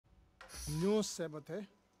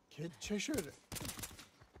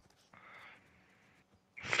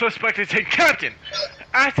Suspected take captain!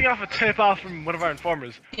 Acting off a tip-off from one of our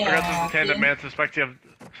informers. Progressive detained a man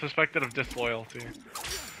suspected of disloyalty.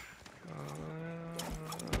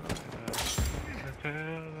 The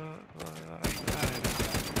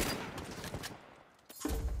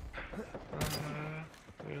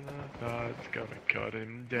God's gonna cut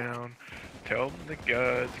him down. Tell him the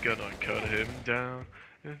God's gonna cut him down.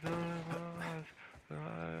 You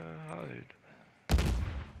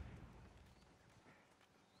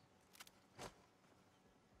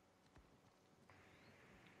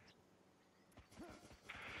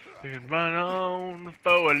can run on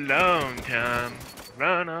for a long time.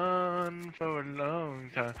 Run on for a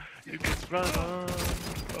long time. You can run on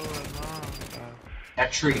for a long time.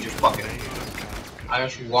 That tree just fucking. I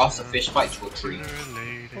actually lost a fish fight to a tree.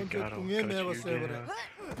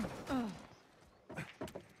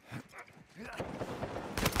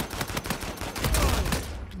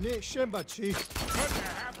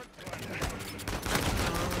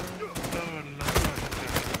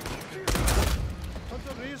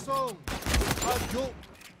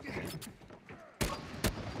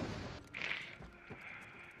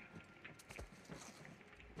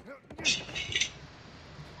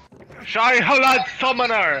 Shai Halad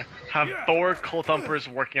Summoner! Have 4 cult thumpers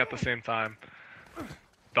working at the same time.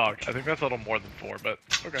 Dog, I think that's a little more than 4, but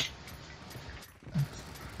okay.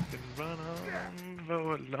 Been run on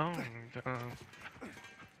for a long time.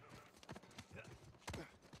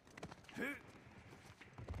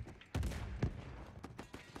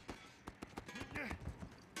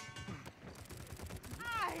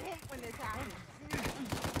 I hate when this happens.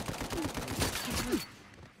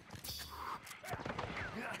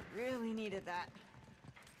 Really needed that.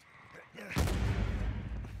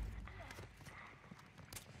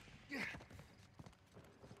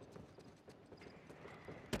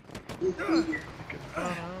 You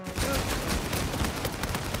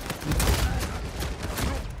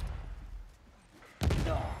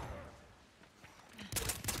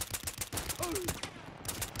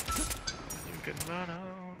can run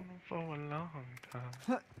on for a long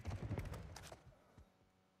time.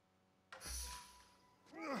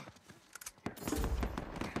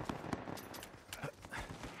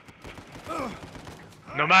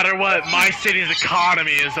 No matter what, my city's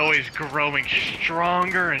economy is always growing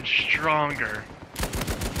stronger and stronger.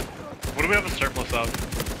 What do we have a surplus of?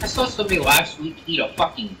 I saw somebody last week eat a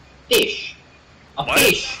fucking fish. A What?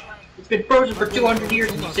 fish! It's been frozen for 200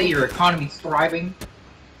 years and you say your economy's thriving?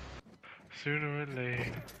 Sooner or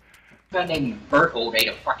later. A guy named Berthold ate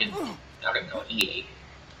a fucking... I don't even know what he ate.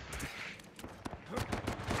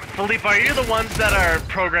 Philippe, are you the ones that are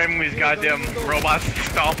programming these goddamn robots to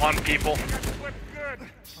stomp on people?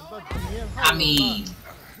 I mean...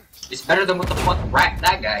 It's better than what the fuck rat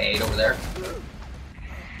that guy ate over there.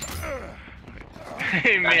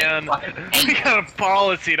 Hey man, we got a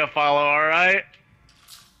policy to follow, alright?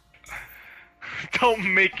 Don't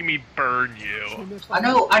make me burn you. I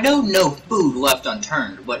know no food left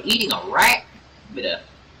unturned, but eating a rat? Bit of...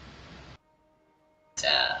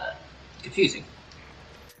 confusing.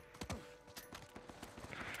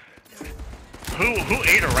 Who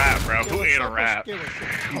ate a rat, bro? Who ate a rat?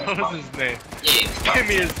 What was his name? Yeah. Give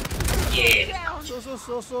me his... Yeah.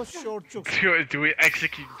 Do we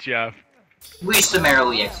execute Jeff? We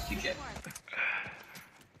summarily execute it.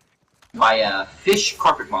 By, fish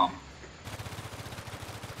carpet bomb.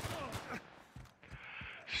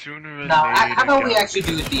 Sooner or Now, later, how about we actually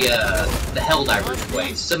do it the Helldivers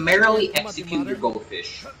way? Summarily execute your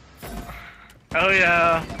goldfish. Oh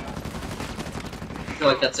yeah. I feel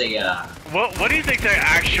like that's a, What do you think their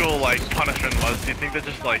actual, like, punishment was? Do you think they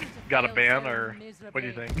just, like, got a ban, or what do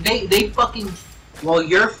you think? They fucking... While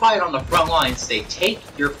you're fighting on the front lines, they take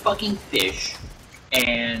your fucking fish,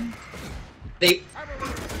 and they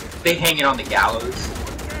hang it on the gallows.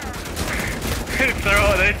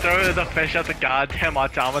 they throw the fish at the goddamn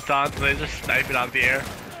automatons, and they just snipe it out of the air.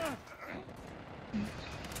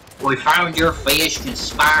 We found your fish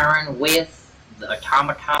conspiring with the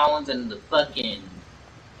automatons and the fucking...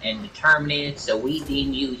 and the Terminids, so we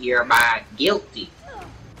deem you hereby guilty.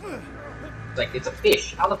 It's like, it's a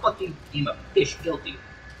fish. How the fuck do you deem a fish guilty?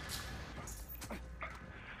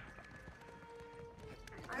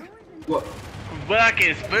 What? Work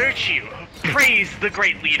is virtue. Praise the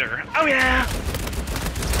great leader. Oh yeah!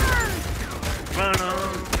 Run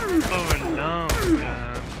on for a long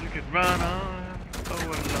time. You can run on for a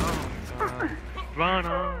long time. Run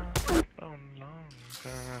on for a long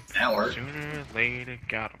time. That works. Sooner or later,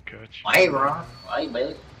 gotta cut you. Hey, Ron. Hey,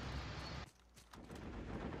 Billy.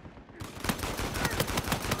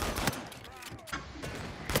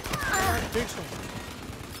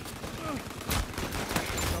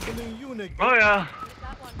 Oh yeah.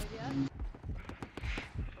 That one with you.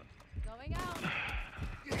 Going out.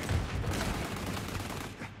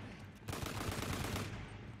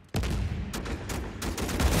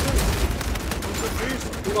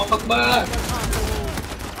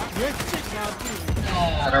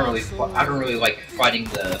 I don't really like fighting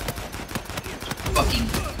the fucking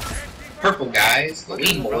purple guys, the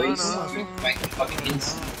lean boys. Fight the fucking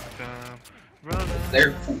insect.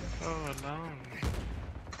 They're cool.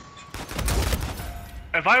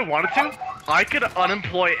 If I wanted to, I could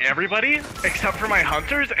unemploy everybody except for my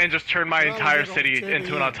hunters and just turn my entire city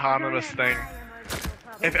into an autonomous thing.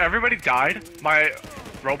 If everybody died, my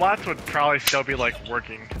robots would probably still be like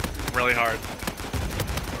working really hard.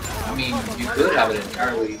 I mean, you could have an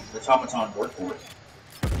entirely automaton workforce.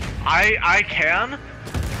 I can.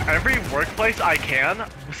 Every workplace I can,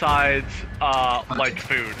 besides like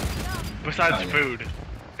food. Besides food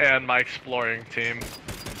and my exploring team.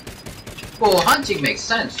 Well, hunting makes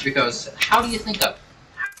sense because how do you think a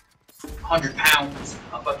 100 pounds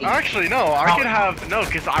of fucking... Actually, no. I could have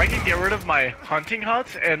because I can get rid of my hunting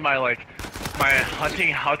huts and my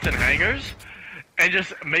hunting huts and hangars, and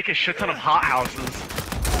just make a shit ton of hot houses.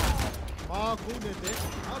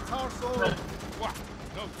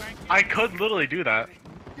 I could literally do that.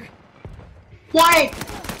 Why?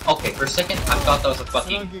 Okay, for a second, I thought that was a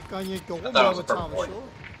fucking... I thought it was a purple boy.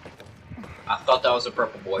 I thought that was a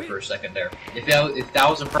purple boy for a second there. If that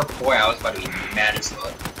was a purple boy, I was about to be mad as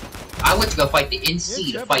fuck. I went to go fight the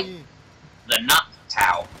NC to fight the not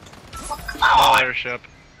Tau. Come on! Airship.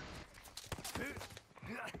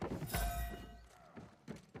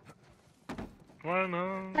 How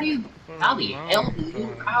the hell do you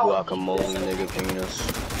Guacamole nigga penis.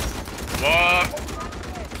 What?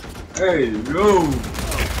 Hey, yo!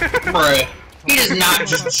 Bruh, he does not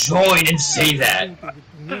just join and say that.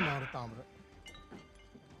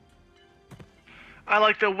 I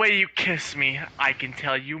like the way you kiss me. I can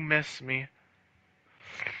tell you miss me.